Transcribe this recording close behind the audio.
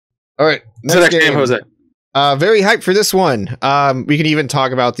All right, What's the next game, Jose? Very hyped for this one. We can even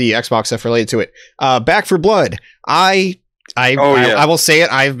talk about the Xbox stuff related to it. Back for Blood. I will say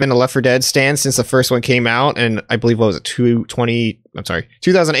it. I've been a Left 4 Dead stan since the first one came out, and I believe what was it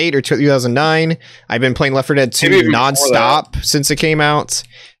 2008 or 2009. I've been playing Left 4 Dead 2 nonstop since it came out.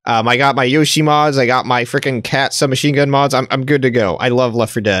 I got my Yoshi mods. I got my freaking cat submachine gun mods. I'm good to go. I love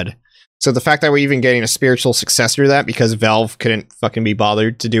Left 4 Dead. So the fact that we're even getting a spiritual successor to that because Valve couldn't fucking be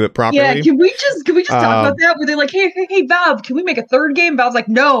bothered to do it properly. Yeah, can we just talk about that? Where they're like, hey, Valve, can we make a third game? Valve's like,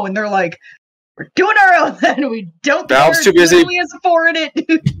 no, and they're like, we're doing our own then. We don't. Valve's too busy. Has a four in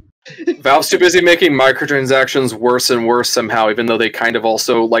it. Valve's too busy making microtransactions worse and worse somehow, even though they kind of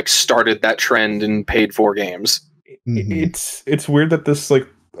also like started that trend in paid for games. It's weird that this like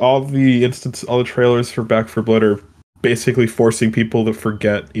all the trailers for Back 4 Blood are basically forcing people to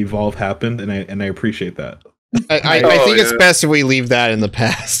forget Evolve happened, and I appreciate that. I think it's best if we leave that in the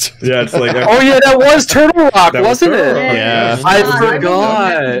past. Yeah, it's like oh yeah, that was Turtle Rock, wasn't it? Yeah. I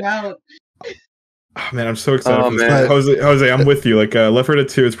forgot. Oh, man, I'm so excited for this. Jose, I'm with you. Like, Left 4 Dead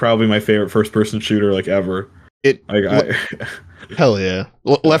 2 is probably my favorite first-person shooter like ever. Hell yeah,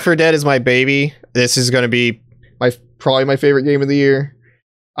 Left 4 Dead is my baby. This is going to be probably my favorite game of the year.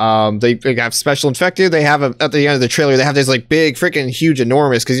 They have Special Infected. They have at the end of the trailer, they have this like big, freaking huge,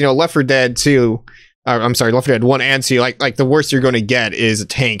 enormous. Because Left 4 Dead 2. I'm sorry, Left 4 Dead 1 and 2. Like the worst you're going to get is a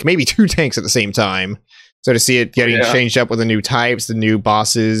tank, maybe 2 tanks at the same time. So to see it getting changed up with the new types, the new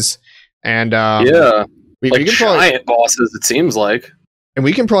bosses, and we can giant bosses. It seems like, and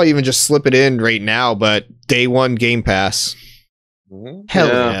we can probably even just slip it in right now. But day one Game Pass. Hell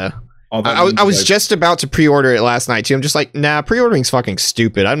yeah. I was just about to pre-order it last night too. I'm just like, nah, pre-ordering's fucking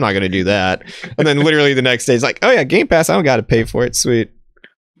stupid. I'm not gonna do that. And then literally the next day, it's like, oh yeah, Game Pass. I don't gotta pay for it. Sweet.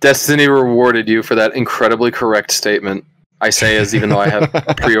 Destiny rewarded you for that incredibly correct statement. I say as even though I have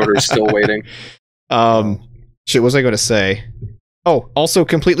pre-orders still waiting. Shit, what was I gonna say? Oh, also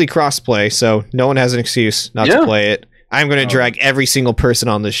completely crossplay, so no one has an excuse not to play it. I'm gonna drag every single person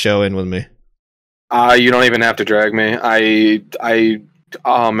on this show in with me. You don't even have to drag me.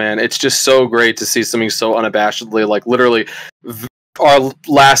 Oh man, it's just so great to see something so unabashedly, like literally our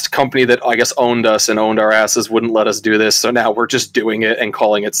last company that I guess owned us and owned our asses wouldn't let us do this, so now we're just doing it and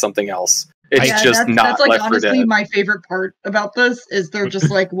calling it something else. It's that's like Left honestly my favorite part about this is they're just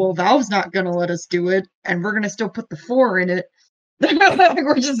like, well, Valve's not gonna let us do it, and we're gonna still put the 4 in it.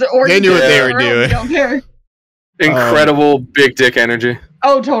 We're just they knew what they were doing. Don't care. Incredible big dick energy.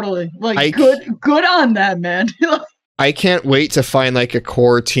 Oh, totally. Like good on that, man. I can't wait to find like a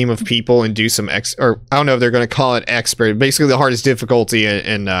core team of people and do some or I don't know if they're going to call it expert. Basically, the hardest difficulty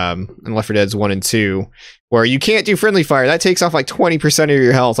in Left 4 Dead's 1 and 2, where you can't do friendly fire. That takes off like 20% of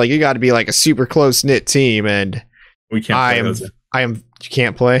your health. Like you got to be like a super close knit team, and we can't. You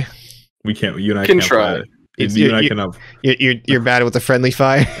can't play. We can't. You and I can try. You're bad with the friendly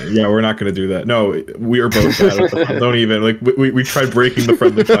fire. Yeah, we're not going to do that. No, we are both bad with the, don't even like we tried breaking the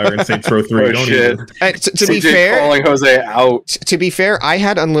friendly fire in Saints Row 3. Don't shit. Even. To be fair, calling Jose out. To be fair, I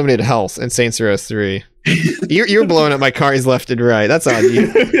had unlimited health in Saints Row 3. You're blowing up my cars left and right. That's on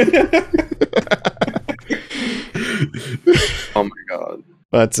you. Oh my god.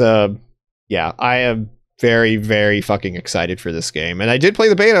 But yeah, I am very, very fucking excited for this game, and I did play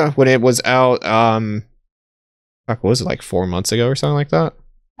the beta when it was out. What was it, like 4 months ago or something like that?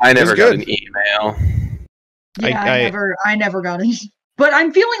 I never got an email. Yeah, I never got it. But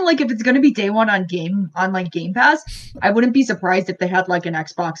I'm feeling like if it's going to be day one on Game Pass, I wouldn't be surprised if they had like an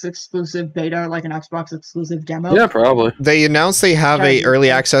Xbox exclusive beta, like an Xbox exclusive demo. Yeah, probably. They announced they have a early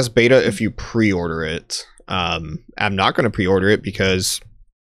access beta if you pre-order it. I'm not going to pre-order it because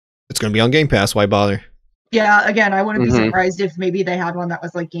it's going to be on Game Pass. Why bother? Yeah, again, I wouldn't be surprised if maybe they had one that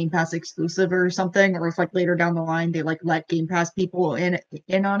was like Game Pass exclusive or something, or if like later down the line they like let Game Pass people in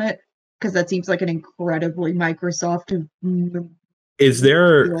on it, because that seems like an incredibly Microsoft. Is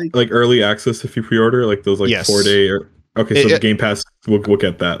there like early access if you pre-order like those like 4-day or okay? So Game Pass we'll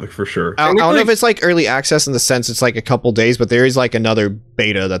get that like for sure. I don't know if it's like early access in the sense it's like a couple days, but there is like another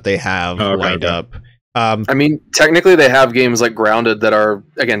beta that they have lined up. I mean, technically they have games like Grounded that are,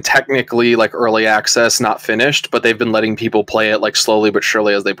 again, technically like early access, not finished, but they've been letting people play it like slowly but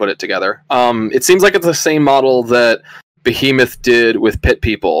surely as they put it together. It seems like it's the same model that Behemoth did with Pit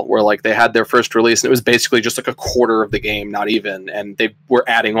People, where like they had their first release and it was basically just like a quarter of the game, not even, and they were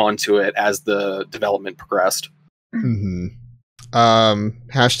adding on to it as the development progressed.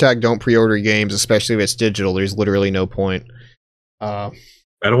 Hashtag don't pre-order games, especially if it's digital. There's literally no point. I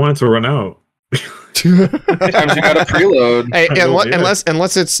don't want it to run out. Sometimes you gotta preload. Hey,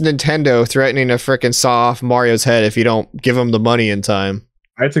 unless it's Nintendo threatening to frickin' saw off Mario's head if you don't give them the money in time.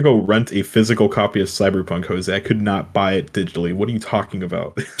 I had to go rent a physical copy of Cyberpunk, Jose. I could not buy it digitally. What are you talking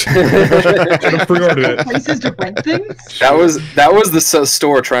about? I pre-ordered it. Places to rent things? That was the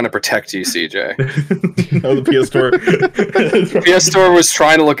store trying to protect you, CJ. No, the PS Store. PS Store was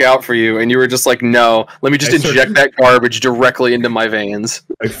trying to look out for you, and you were just like, "No, let me just inject that garbage directly into my veins."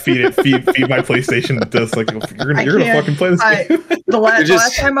 Like feed my PlayStation to this. Like you're gonna fucking play this game. The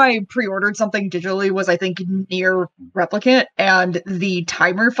last time I pre-ordered something digitally was, I think, Nier Replicant, and the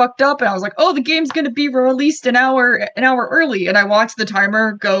timer fucked up, and I was like, "Oh, the game's gonna be released an hour early," and I watched the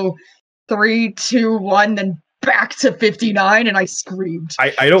timer go 3, 2, 1, then back to 59, and I screamed.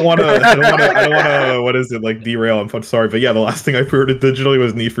 I don't want to. What is it, like, derail? I'm sorry, but yeah, the last thing I pre-ordered digitally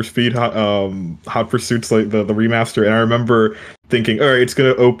was Need for Speed Hot Pursuits, like the remaster, and I remember thinking, all right, it's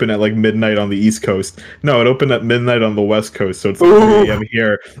gonna open at like midnight on the East Coast. No, it opened at midnight on the West Coast, so it's like 3 a.m.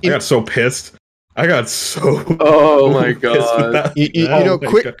 here. I got so pissed. Oh my god!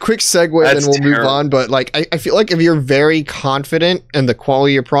 Quick segue, That's and then we'll terrible. move on. But like, I feel like if you're very confident in the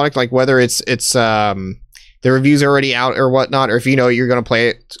quality of your product, like whether it's the reviews are already out or whatnot, or if you know you're gonna play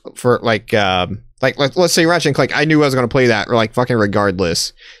it for like let's say Ratchet and Clank, I knew I was gonna play that, or like fucking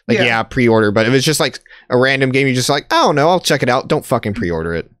regardless. Like yeah, pre-order. But if it's just like a random game, you just like, I don't know, I'll check it out. Don't fucking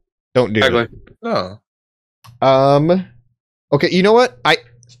pre-order it. Don't do it. No. Okay, you know what?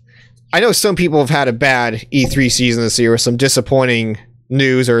 I know some people have had a bad E3 season this year with some disappointing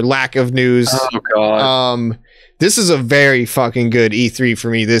news or lack of news. Oh god. This is a very fucking good E3 for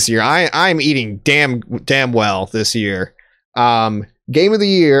me this year. I'm eating damn well this year. Game of the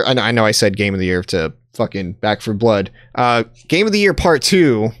year. I know I said game of the year to fucking Back for Blood. Game of the Year Part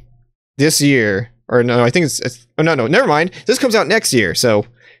 2 this year. Or no, I think it's no, never mind. This comes out next year, so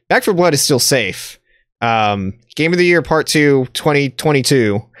Back for Blood is still safe. Game of the Year Part 2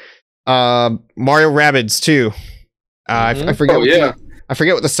 2022. Mario Rabbids 2. I forget. I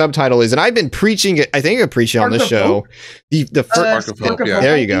forget what the subtitle is, and I've been preaching it. I think I preached it on this show. The first,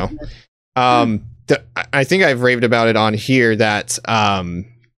 there you go. I think I've raved about it on here. That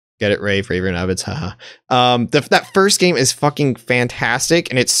get it, Raven Rabbids, haha. That first game is fucking fantastic,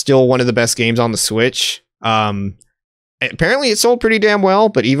 and it's still one of the best games on the Switch. Apparently it sold pretty damn well,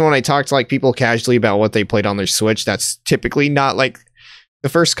 but even when I talk to like people casually about what they played on their Switch, that's typically not like the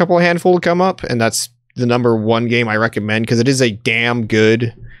first couple of handful to come up, and that's the number one game I recommend because it is a damn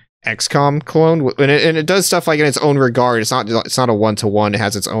good XCOM clone, and it does stuff like in its own regard. It's not a 1-to-1. It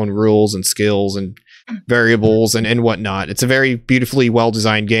has its own rules and skills and variables and whatnot. It's a very beautifully well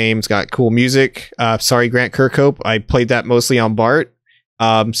designed game. It's got cool music. Sorry, Grant Kirkhope. I played that mostly on Bart.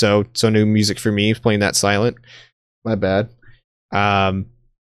 So new music for me playing that silent. My bad.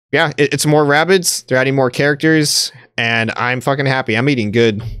 Yeah, it's more Rabbids. They're adding more characters, and I'm fucking happy. I'm eating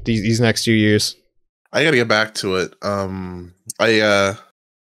good these next 2 years. I gotta get back to it. I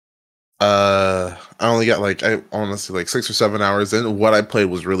only got I honestly like 6 or 7 hours in. What I played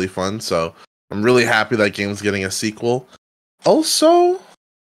was really fun, so I'm really happy that game's getting a sequel. Also,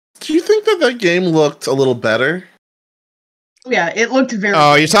 do you think that game looked a little better? Yeah, it looked very.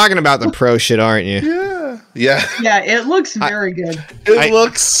 Oh, you're talking about the pro shit, aren't you? Yeah. Yeah, it looks very good. It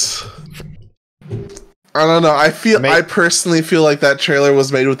looks. I don't know. I personally feel like that trailer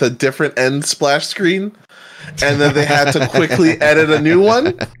was made with a different end splash screen, and then they had to quickly edit a new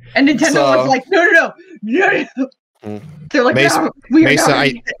one. And Nintendo was like, no. They're like, Mesa, no, we are Mesa, not.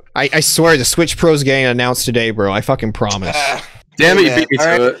 I swear the Switch Pro's getting announced today, bro. I fucking promise. Damn it, you beat me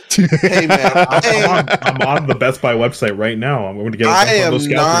to it. Hey man, I'm on the Best Buy website right now. I'm going to get those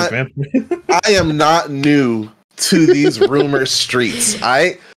scalpers, man. I am not new to these rumor streets.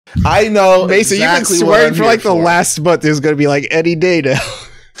 I know. Mesa, exactly you've been swearing for like the last month there's going to be like any day now.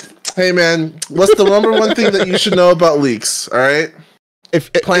 Hey man, what's the number one thing that you should know about leaks? All right,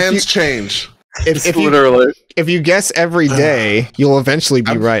 plans change. If you guess every day, you'll eventually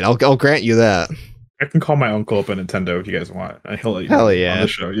be right. I'll grant you that. I can call my uncle up at Nintendo if you guys want. He'll let you Hell know yeah. on the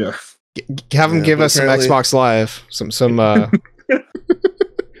show. Yeah. Have him give us some Xbox Live. Some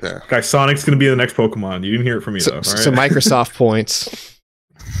Guys, Sonic's going to be the next Pokemon. You didn't hear it from me, though. Right? Some Microsoft points.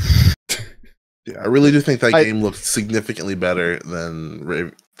 Yeah, I really do think that game looks significantly better than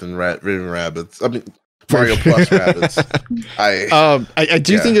Raven Rabbids. I mean, Mario Plus Rabbids. I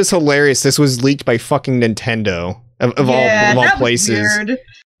do think it's hilarious. This was leaked by fucking Nintendo of all places. Weird.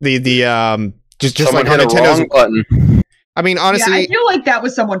 The just Someone like hit a wrong button. I mean, honestly, I feel like that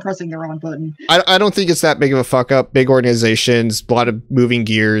was someone pressing the wrong button. I don't think it's that big of a fuck up. Big organizations, a lot of moving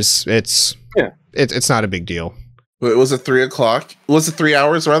gears. It's not a big deal. Wait, was it 3 o'clock? Was it 3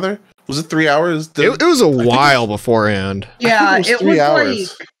 hours rather? Was it 3 hours? It was a while beforehand. Yeah, it was 3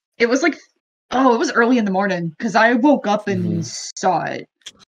 hours. It was like Oh, it was early in the morning because I woke up and saw it.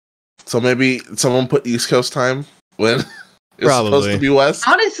 So maybe someone put East Coast time when it's Probably. supposed to be West.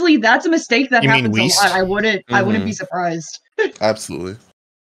 Honestly, that's a mistake that You mean happens a West? lot. I wouldn't be surprised. Absolutely.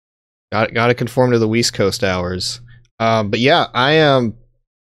 Got to conform to the West Coast hours. But yeah, I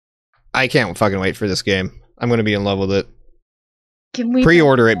can't fucking wait for this game. I'm going to be in love with it. Can we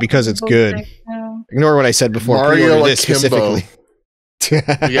Pre-order it because it's good. Ignore what I said before. Mario Pre-order this Akimbo.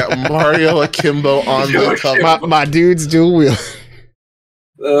 specifically. We got Mario Akimbo on the cover. my dude's dual wheel.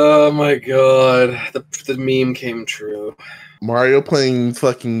 Oh my god, the meme came true. Mario playing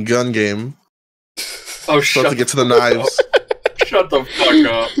fucking gun game. Oh, Supposed to get to the knives. Shut the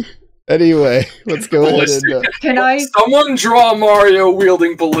fuck up. Anyway, let's go ahead and... Can I? Someone draw Mario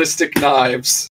wielding ballistic knives.